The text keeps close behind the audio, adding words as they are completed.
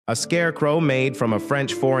A scarecrow made from a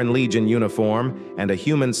French Foreign Legion uniform and a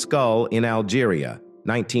human skull in Algeria,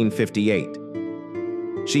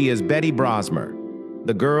 1958. She is Betty Brosmer,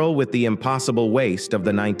 the girl with the impossible waist of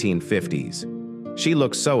the 1950s. She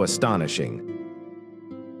looks so astonishing.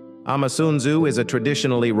 Amasunzu is a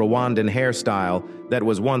traditionally Rwandan hairstyle that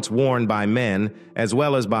was once worn by men as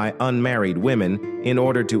well as by unmarried women in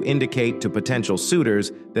order to indicate to potential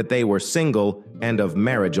suitors that they were single and of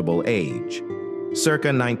marriageable age. Circa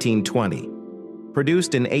 1920.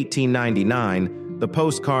 Produced in 1899, the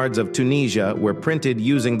postcards of Tunisia were printed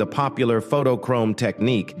using the popular photochrome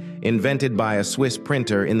technique invented by a Swiss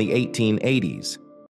printer in the 1880s.